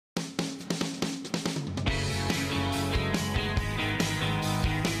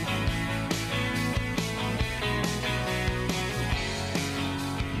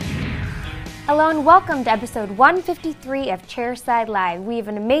Hello and welcome to episode 153 of Chairside Live. We have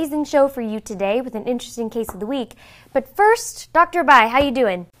an amazing show for you today with an interesting case of the week. But first, Dr. Abai, how you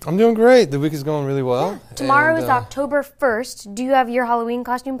doing? I'm doing great. The week is going really well. Yeah. Tomorrow is October 1st. Do you have your Halloween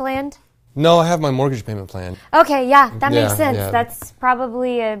costume planned? No, I have my mortgage payment planned. Okay, yeah, that makes sense. Yeah. That's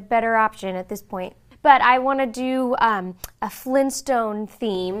probably a better option at this point. But I want to do a Flintstone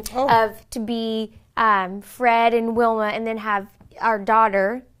theme to be Fred and Wilma, and then have our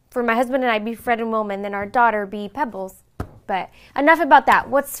daughter, for my husband and I, be Fred and Wilma, and then our daughter be Pebbles. But enough about that.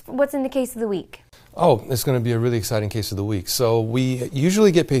 What's in the case of the week? Oh, it's going to be a really exciting case of the week. So we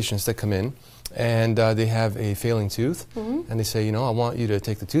usually get patients that come in and they have a failing tooth, and they say, I want you to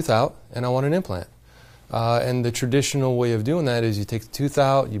take the tooth out and I want an implant. And the traditional way of doing that is you take the tooth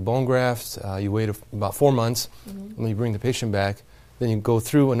out, you bone graft, you wait about 4 months, and you bring the patient back, then you go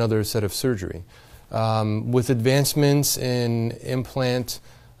through another set of surgery. With advancements in implant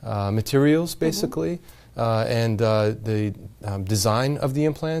materials, basically, and the design of the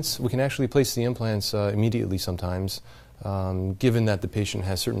implants, we can actually place the implants immediately sometimes, given that the patient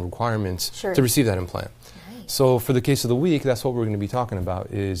has certain requirements to receive that implant. Nice. So for the case of the week, that's what we're going to be talking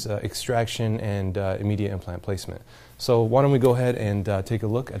about, is extraction and immediate implant placement. So why don't we go ahead and take a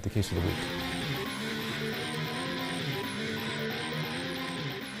look at the case of the week.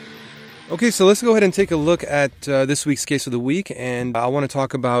 Okay, so let's go ahead and take a look at this week's case of the week, and I want to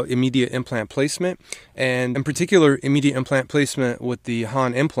talk about immediate implant placement, and in particular, immediate implant placement with the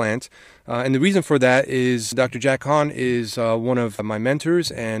Hahn implant. And the reason for that is Dr. Jack Hahn is one of my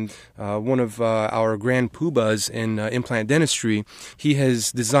mentors and one of our grand poobahs in implant dentistry. He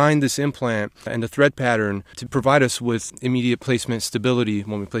has designed this implant and the thread pattern to provide us with immediate placement stability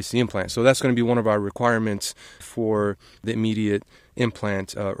when we place the implant. So that's going to be one of our requirements for the immediate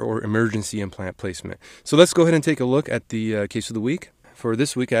implant or emergency implant placement. So let's go ahead and take a look at the case of the week. For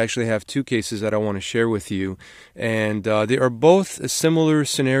this week, I actually have two cases that I want to share with you, and they are both similar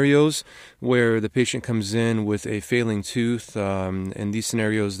scenarios where the patient comes in with a failing tooth. In these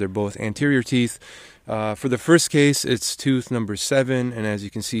scenarios, they're both anterior teeth. For the first case, it's tooth number 7, and as you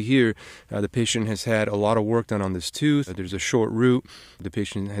can see here, the patient has had a lot of work done on this tooth. There's a short root. The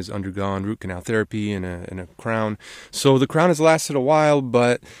patient has undergone root canal therapy and a crown. So the crown has lasted a while,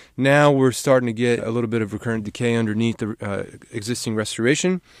 but now we're starting to get a little bit of recurrent decay underneath the existing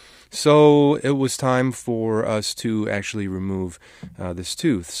restoration. So it was time for us to actually remove this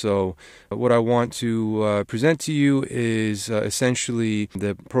tooth. So what I want to present to you is essentially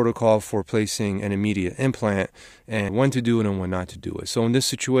the protocol for placing an immediate implant and when to do it and when not to do it. So in this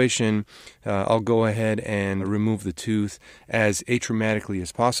situation, I'll go ahead and remove the tooth as atraumatically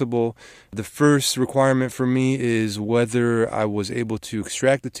as possible. The first requirement for me is whether I was able to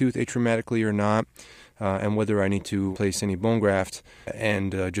extract the tooth atraumatically or not. And whether I need to place any bone graft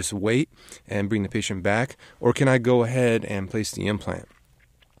and just wait and bring the patient back, or can I go ahead and place the implant?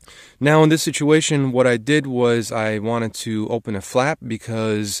 Now in this situation, what I did was I wanted to open a flap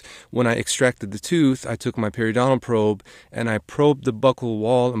because when I extracted the tooth, I took my periodontal probe and I probed the buccal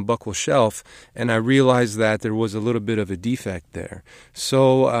wall and buccal shelf, and I realized that there was a little bit of a defect there.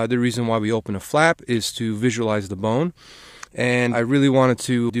 So the reason why we open a flap is to visualize the bone. And I really wanted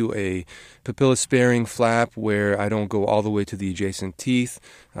to do a papilla-sparing flap where I don't go all the way to the adjacent teeth,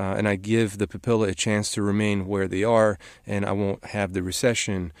 and I give the papilla a chance to remain where they are, and I won't have the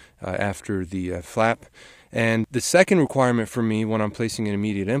recession after the flap. And the second requirement for me when I'm placing an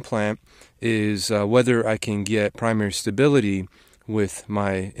immediate implant is whether I can get primary stability with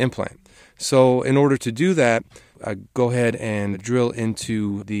my implant. So in order to do that, I go ahead and drill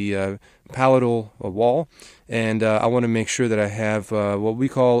into the palatal wall, and I want to make sure that I have what we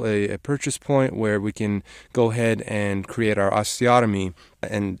call a purchase point where we can go ahead and create our osteotomy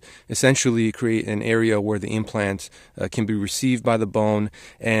and essentially create an area where the implant can be received by the bone,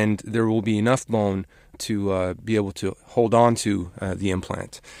 and there will be enough bone to be able to hold on to the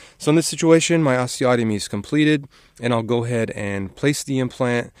implant. So in this situation, my osteotomy is completed, and I'll go ahead and place the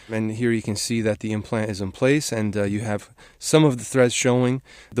implant. And here you can see that the implant is in place, and you have some of the threads showing.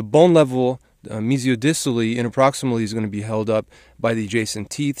 The bone level mesiodistally and proximally is going to be held up by the adjacent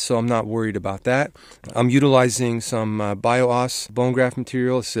teeth, so I'm not worried about that. I'm utilizing some BioOs bone graft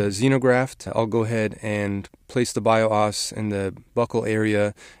material. It's a xenograft. I'll go ahead and place the BioOs in the buccal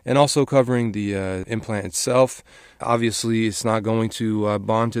area and also covering the implant itself. Obviously, it's not going to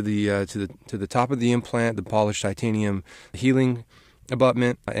bond to the top of the implant, the polished titanium healing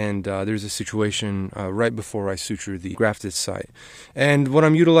abutment, and there's a situation right before I suture the grafted site. And what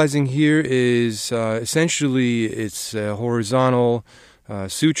I'm utilizing here is essentially it's a horizontal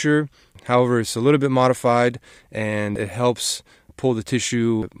suture. However, it's a little bit modified, and it helps pull the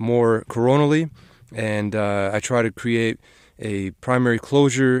tissue more coronally, and I try to create a primary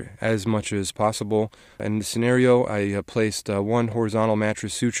closure as much as possible. In this scenario, I placed one horizontal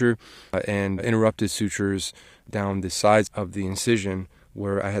mattress suture and interrupted sutures down the sides of the incision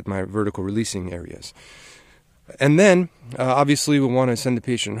where I had my vertical releasing areas. And then, obviously, we want to send the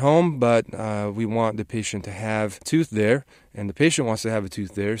patient home, but we want the patient to have a tooth there, and the patient wants to have a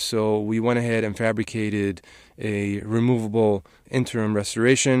tooth there, so we went ahead and fabricated a removable interim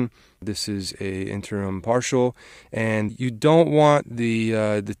restoration. This is a interim partial, and you don't want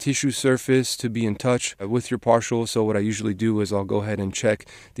the tissue surface to be in touch with your partial, so what I usually do is I'll go ahead and check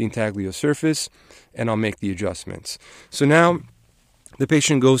the intaglio surface, and I'll make the adjustments. So now, the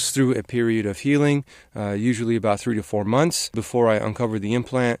patient goes through a period of healing, usually about 3 to 4 months, before I uncover the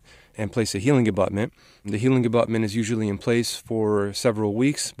implant and place a healing abutment. The healing abutment is usually in place for several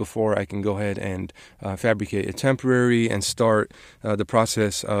weeks before I can go ahead and fabricate a temporary and start the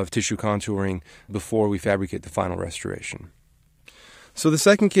process of tissue contouring before we fabricate the final restoration. So the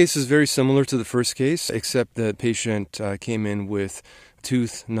second case is very similar to the first case, except the patient came in with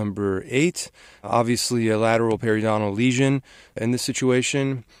tooth number 8, obviously a lateral periodontal lesion in this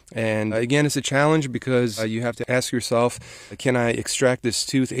situation. And again, it's a challenge because you have to ask yourself, can I extract this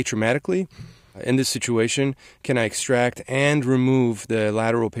tooth atraumatically? In this situation, can I extract and remove the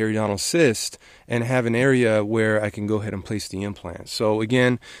lateral periodontal cyst and have an area where I can go ahead and place the implant? So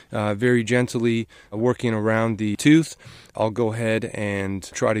again, very gently working around the tooth, I'll go ahead and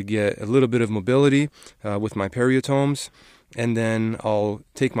try to get a little bit of mobility with my periotomes. And then I'll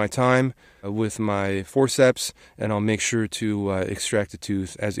take my time with my forceps and I'll make sure to extract the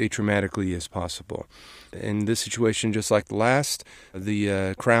tooth as atraumatically as possible. In this situation, just like the last,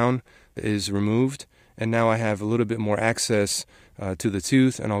 the crown is removed and now I have a little bit more access to the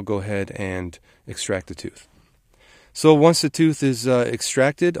tooth, and I'll go ahead and extract the tooth. So once the tooth is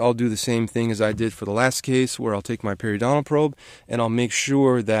extracted, I'll do the same thing as I did for the last case, where I'll take my periodontal probe and I'll make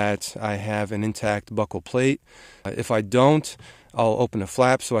sure that I have an intact buccal plate. If I don't, I'll open a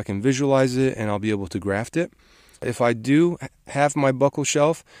flap so I can visualize it and I'll be able to graft it. If I do have my buccal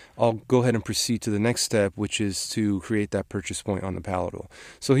shelf, I'll go ahead and proceed to the next step, which is to create that purchase point on the palatal.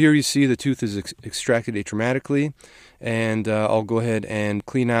 So here you see the tooth is extracted atraumatically, and I'll go ahead and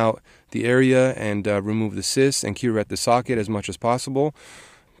clean out the area and remove the cyst and curette the socket as much as possible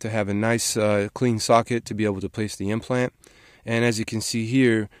to have a nice clean socket to be able to place the implant. And as you can see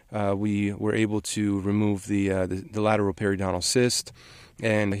here, we were able to remove the lateral periodontal cyst.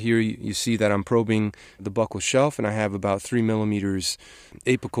 And here you see that I'm probing the buccal shelf, and I have about 3 millimeters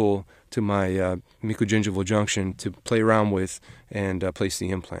apical to my mucogingival junction to play around with and place the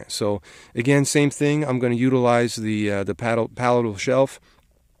implant. So again, same thing. I'm going to utilize the palatal shelf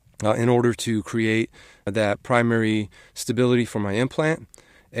in order to create that primary stability for my implant.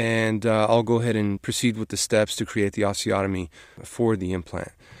 And I'll go ahead and proceed with the steps to create the osteotomy for the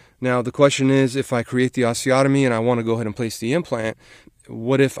implant. Now, the question is, if I create the osteotomy and I want to go ahead and place the implant,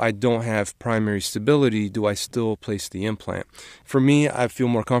 what if I don't have primary stability? Do I still place the implant? For me, I feel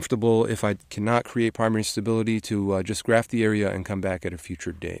more comfortable if I cannot create primary stability to just graft the area and come back at a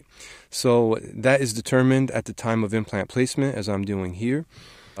future date. So that is determined at the time of implant placement, as I'm doing here.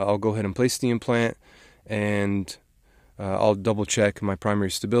 I'll go ahead and place the implant, and I'll double check my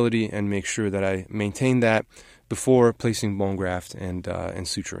primary stability and make sure that I maintain that before placing bone graft and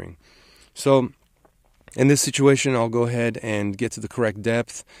suturing. So in this situation, I'll go ahead and get to the correct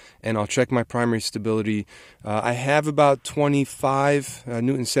depth, and I'll check my primary stability. I have about 25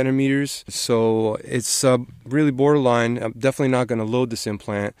 Newton centimeters, so it's really borderline. I'm definitely not going to load this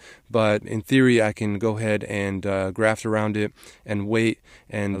implant, but in theory, I can go ahead and graft around it and wait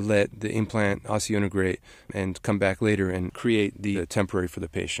and let the implant osseointegrate and come back later and create the temporary for the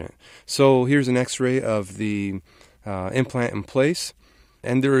patient. So here's an x-ray of the implant in place.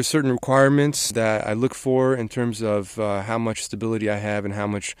 And there are certain requirements that I look for in terms of how much stability I have and how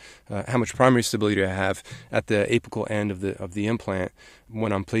much primary stability I have at the apical end of the implant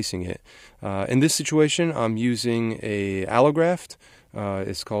when I'm placing it. In this situation, I'm using a allograft.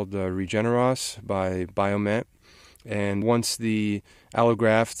 It's called Regeneros by Biomet. And once the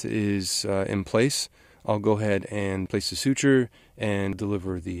allograft is in place, I'll go ahead and place the suture and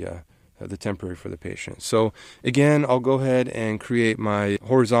deliver the temporary for the patient. So again, I'll go ahead and create my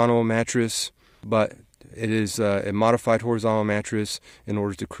horizontal mattress, but it is a modified horizontal mattress in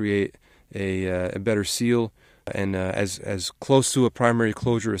order to create a better seal and as close to a primary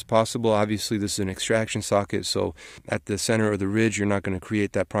closure as possible. Obviously, this is an extraction socket, so at the center of the ridge, you're not going to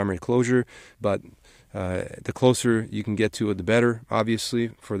create that primary closure, but The closer you can get to it, the better,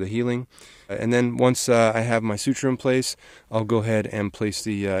 obviously, for the healing. And then once I have my suture in place, I'll go ahead and place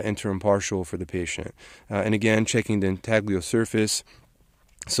the interim partial for the patient. And again, checking the intaglio surface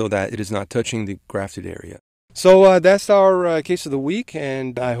so that it is not touching the grafted area. So that's our case of the week,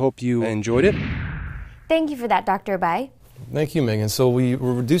 and I hope you enjoyed it. Thank you for that, Dr. Abai. Thank you, Megan. So we're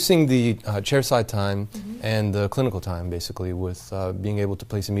reducing the chairside time and the clinical time, basically, with being able to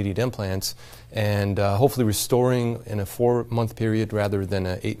place immediate implants and hopefully restoring in a 4-month period rather than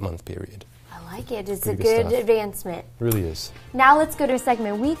an 8-month period. I like it. It's a good advancement. It really is. Now let's go to a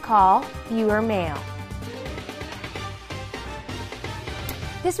segment we call Viewer Mail.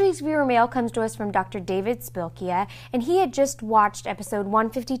 This week's viewer mail comes to us from Dr. David Spilkia, and he had just watched episode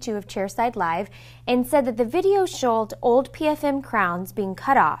 152 of Chairside Live and said that the video showed old PFM crowns being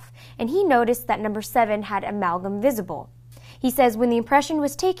cut off, and he noticed that number 7 had amalgam visible. He says when the impression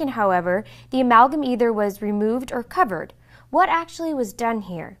was taken, however, the amalgam either was removed or covered. What actually was done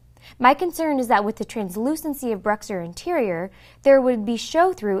here? My concern is that with the translucency of bruxer anterior, there would be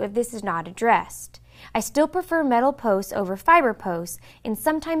show-through if this is not addressed. I still prefer metal posts over fiber posts, and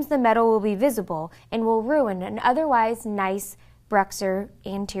sometimes the metal will be visible and will ruin an otherwise nice bruxer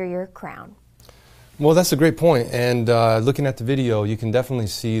anterior crown. Well, that's a great point, and looking at the video, you can definitely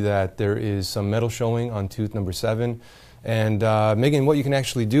see that there is some metal showing on tooth number 7. And Megan, what you can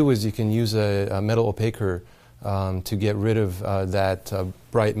actually do is you can use a metal opaquer to get rid of that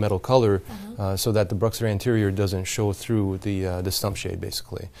bright metal color so that the bruxer anterior doesn't show through the stump shade,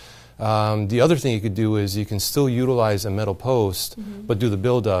 basically. The other thing you could do is you can still utilize a metal post, but do the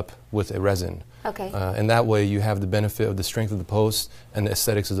build-up with a resin. Okay. And that way you have the benefit of the strength of the post and the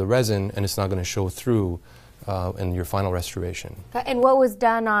aesthetics of the resin, and it's not going to show through in your final restoration. And what was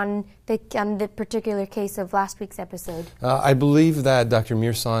done on the particular case of last week's episode? I believe that Dr.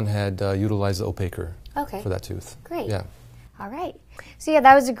 Mirsan had utilized the opaquer for that tooth. Great. Yeah. All right. So yeah,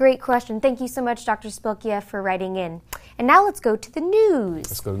 that was a great question. Thank you so much, Dr. Spilkia, for writing in. And now let's go to the news.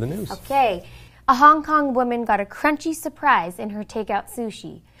 Let's go to the news. Okay. A Hong Kong woman got a crunchy surprise in her takeout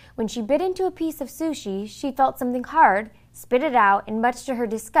sushi. When she bit into a piece of sushi, she felt something hard, spit it out, and much to her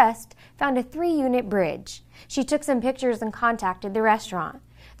disgust, found a 3-unit bridge. She took some pictures and contacted the restaurant.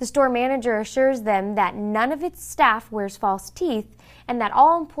 The store manager assures them that none of its staff wears false teeth and that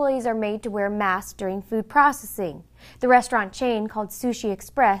all employees are made to wear masks during food processing. The restaurant chain, called Sushi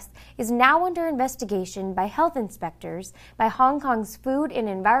Express, is now under investigation by health inspectors by Hong Kong's Food and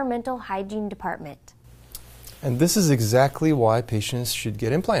Environmental Hygiene Department. And this is exactly why patients should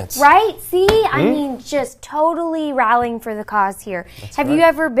get implants. Right? See? I mean, just totally rallying for the cause here. Have you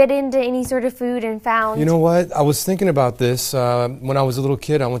ever bit into any sort of food and found... You know what? I was thinking about this. When I was a little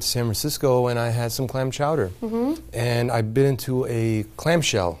kid, I went to San Francisco and I had some clam chowder. And I bit into a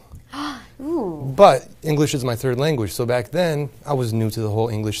clamshell. Ooh. But English is my 3rd language, so back then I was new to the whole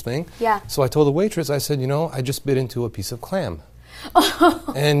English thing. Yeah. So I told the waitress, I said, you know, I just bit into a piece of clam.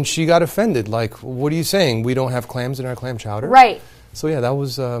 And she got offended, like, what are you saying? We don't have clams in our clam chowder? Right. So yeah, that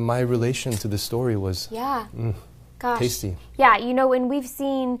was my relation to the story was Gosh. tasty. Yeah, you know, and we've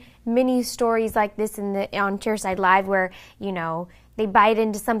seen many stories like this on Chairside Live where, you know, they bite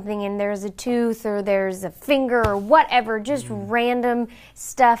into something and there's a tooth or there's a finger or whatever, just random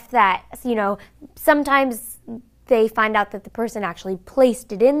stuff that, you know, sometimes they find out that the person actually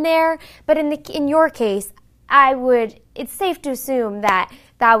placed it in there. But in your case, it's safe to assume that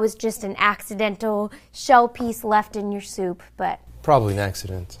that was just an accidental shell piece left in your soup, but... Probably an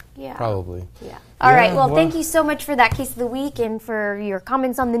accident. Yeah. Probably. Yeah. All right, well, thank you so much for that case of the week and for your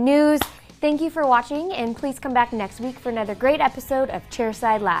comments on the news. Thank you for watching, and please come back next week for another great episode of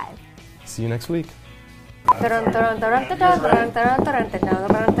Chairside Live. See you next week.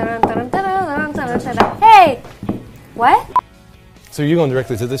 Hey! What? So you're going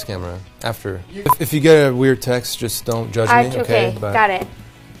directly to this camera after. If you get a weird text, just don't judge me, okay? But got it.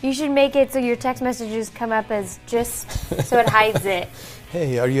 You should make it so your text messages come up as just so it hides it.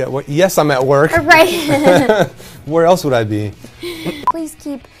 Hey, are you at work? Yes, I'm at work. Right. Where else would I be? Please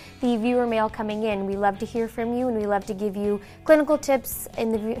keep the viewer mail coming in. We love to hear from you, and we love to give you clinical tips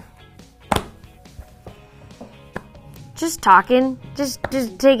in the Just talking, just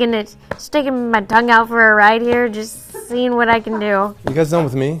taking my tongue out for a ride here, just seeing what I can do. You guys done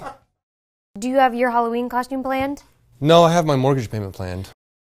with me? Do you have your Halloween costume planned? No, I have my mortgage payment planned.